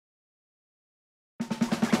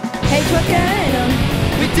H, what's going on?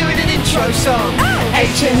 We're doing an intro song. Oh!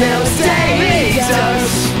 H&L's Daily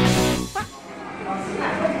Dose.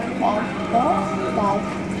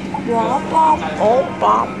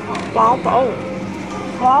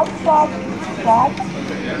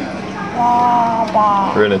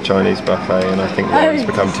 We're in a Chinese buffet and I think Lauren's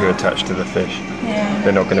become too attached to the fish. Yeah.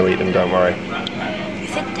 They're not going to eat them, don't worry.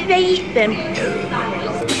 So do they eat them?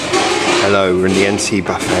 Hello, we're in the NC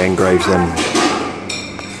buffet in Gravesend.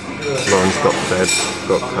 Lauren's got bread,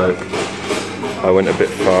 got Coke. I went a bit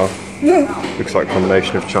far. Looks like a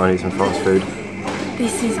combination of Chinese and fast food.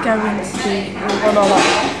 This is going to be...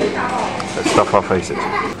 Let's stuff our faces.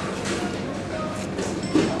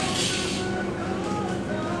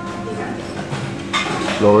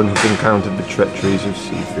 Lauren has encountered the treacheries of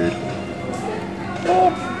seafood.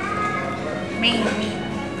 Me.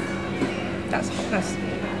 That's hotness.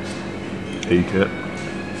 Eat it.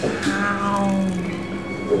 Ow.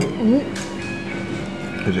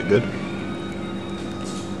 Is it good?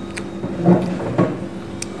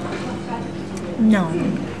 No.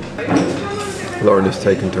 Lauren has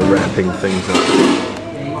taken to wrapping things up.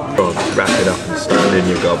 Oh, wrap it up and stick it in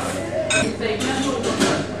your gob.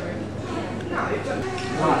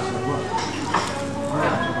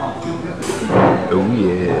 Oh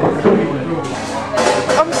yeah.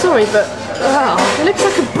 I'm sorry, but it looks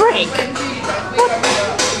like a brick.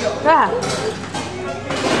 What?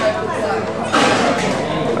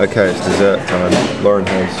 Okay, it's dessert time. Lauren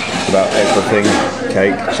has about everything.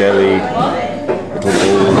 Cake, jelly, little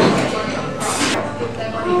balls.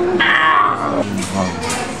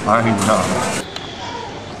 I know.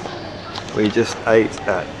 We just ate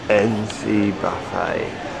at NC Buffet.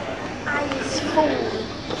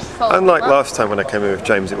 Unlike last time when I came in with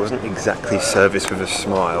James, it wasn't exactly service with a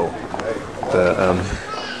smile. But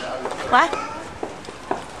What?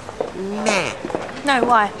 Nah. No,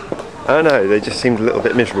 why? I don't know, they just seemed a little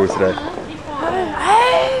bit miserable today.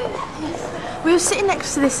 We were sitting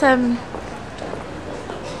next to this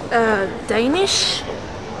Danish.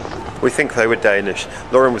 We think they were Danish.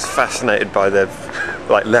 Lauren was fascinated by their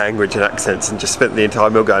language and accents and just spent the entire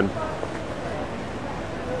meal going.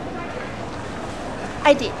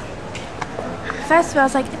 I did. First of all, I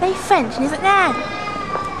was like, are they French? And he's like, nah.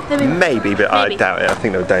 Maybe, but I Maybe. doubt it. I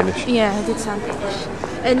think they were Danish. Yeah, it did sound Danish.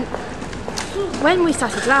 And when we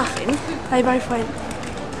started laughing, they both went,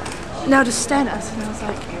 now just staring at us, and I was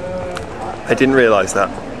like, I didn't realise that.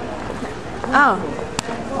 oh.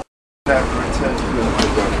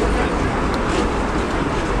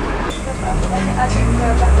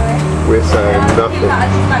 We're saying nothing.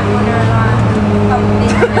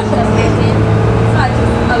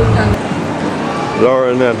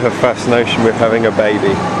 Lauren and her fascination with having a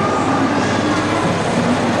baby.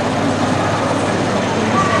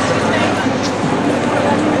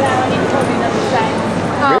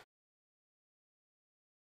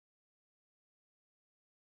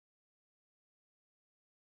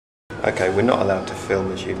 Okay, we're not allowed to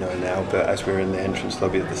film as you know now, but as we're in the entrance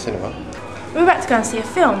lobby of the cinema. We're about to go and see a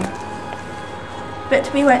film,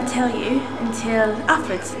 but we won't tell you until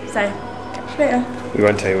afterwards, so catch you later. We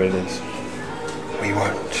won't tell you what it is. We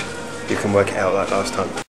won't. You can work it out like last time.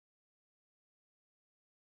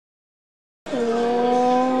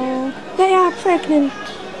 They are pregnant.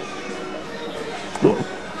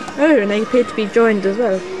 Oh, and they appear to be joined as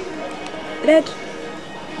well. Red.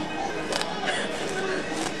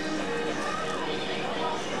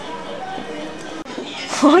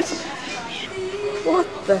 What? What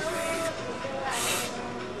the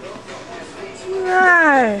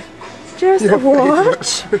No. Just a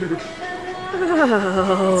what?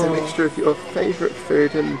 It's a mixture of your favourite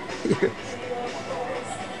food and...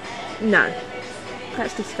 No.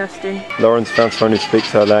 That's disgusting. Lauren's found someone who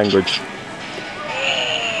speaks her language.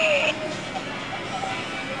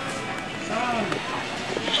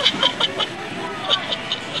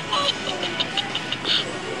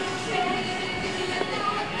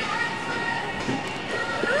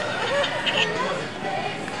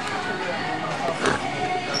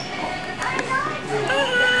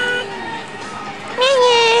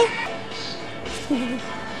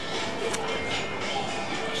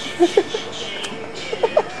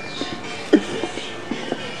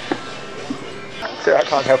 So I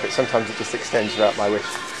can't help it, sometimes it just extends without my wish.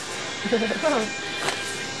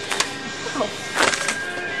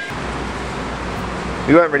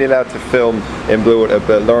 We weren't really allowed to film in Bluewater,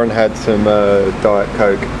 but Lauren had some Diet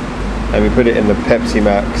Coke and we put it in the Pepsi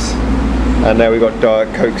Max and now we got Diet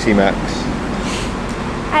Cokesy Max.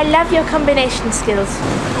 I love your combination skills.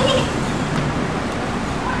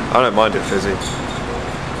 I don't mind it fizzy.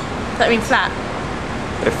 Does that mean flat?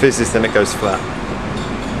 If fizzes then it goes flat.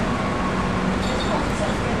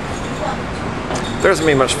 There hasn't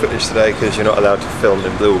been much footage today because you're not allowed to film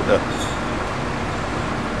in blue water.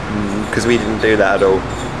 Because we didn't do that at all.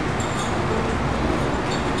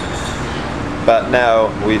 But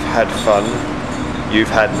now we've had fun. You've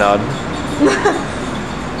had none.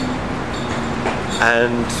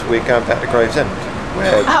 And we're going back to Gravesend.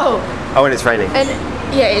 Where? Oh, and it's raining. And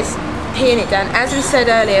yeah, it's peeing it down. As we said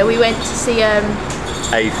earlier, we went to see a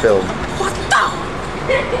film. What the?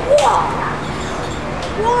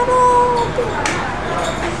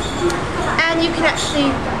 And you can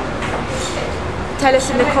actually tell us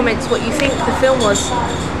in the comments what you think the film was.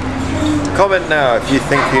 Comment now if you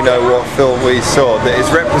think you know what film we saw that is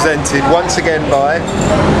represented once again by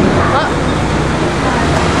what?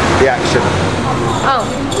 The action. Oh.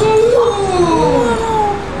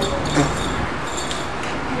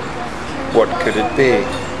 What could it be?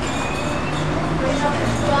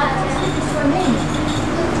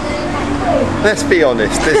 Let's be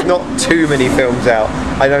honest, there's not too many films out.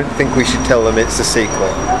 I don't think we should tell them it's a sequel.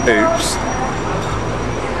 Oops.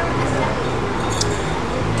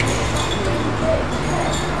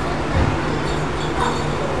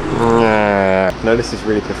 No, this is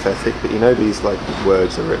really pathetic, but you know these like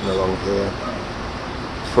words are written along here.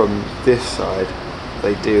 From this side,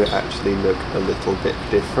 they do actually look a little bit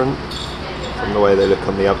different from the way they look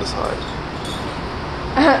on the other side.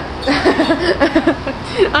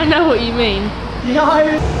 I know what you mean.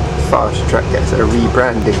 No. Fast Track gets a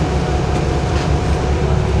rebranding.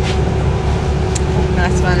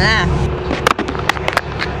 Nice one there.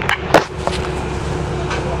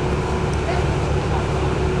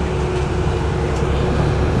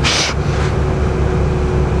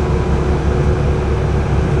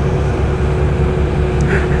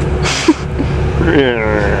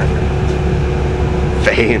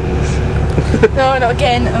 Veins. No, not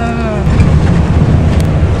again.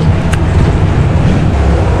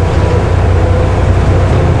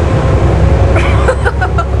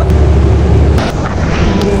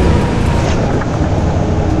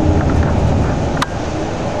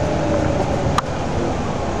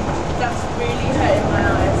 That's really hurting my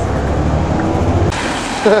eyes.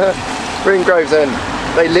 We're in Gravesend.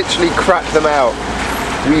 They literally crack them out.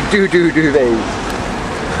 We do these.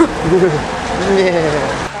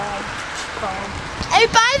 Yeah. Oh,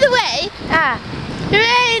 by the way,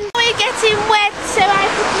 rain, we're getting wet, so I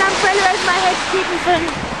put an umbrella over my head to keep me from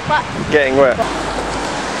what? Getting wet.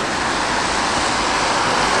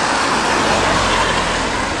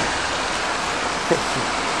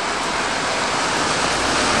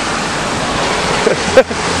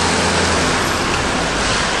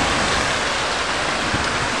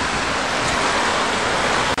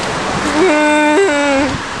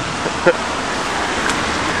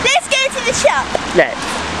 Let's go to the shop. Let's.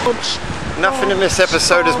 Nothing in this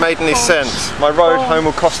episode has made any sense. My road home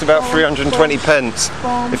will cost about 320 pence.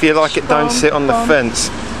 If you like it, don't sit on the fence.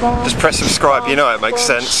 Just press subscribe, you know it makes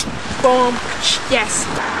sense. Yes.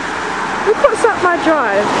 Look what's up my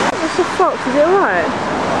drive. What's the fox? Is it alright?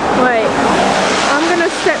 Wait. I'm gonna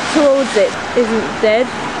step towards it. Isn't it dead?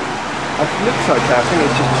 It looks okay, I think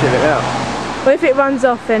it's just chilling out. Well, if it runs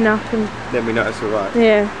off, then I can. Then we know it's alright.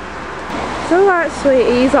 Yeah. It's alright,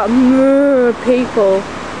 sweetie. He's like, moo, people.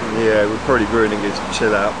 Yeah, we're probably ruining his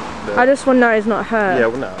chill out. I just want to know he's not hurt. Yeah,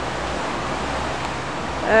 well, no.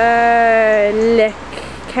 Look.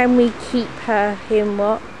 Can we keep him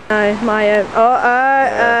what? No, my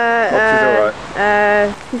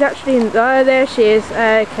he's actually in, oh, there she is.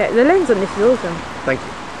 Okay, the lens on this is awesome. Thank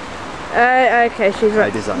you. Okay, she's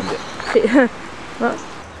right. I designed it. What?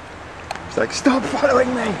 She's like, stop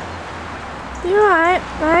following me! You alright,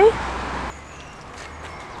 eh?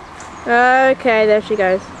 Okay, there she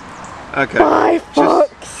goes. Okay. Bye,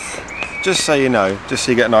 fox! Just so you know, just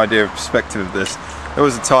so you get an idea of perspective of this, there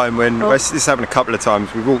was a time when, this happened a couple of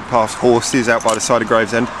times, we walked past horses out by the side of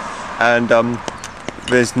Gravesend, and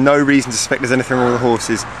there's no reason to suspect there's anything wrong with the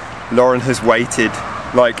horses. Lauren has waited,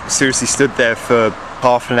 like seriously stood there for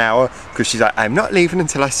half an hour, because she's like, I'm not leaving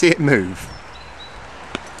until I see it move.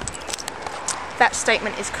 That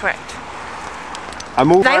statement is correct.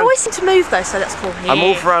 They always seem to move though, so that's cool. Yeah. I'm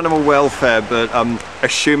all for animal welfare, but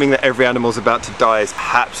assuming that every animal's about to die is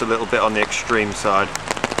perhaps a little bit on the extreme side.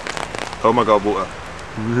 Oh my god, water.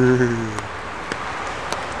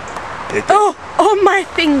 Oh, on my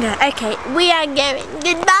finger. Okay, We are going.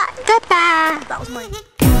 Goodbye. Goodbye. that was mine.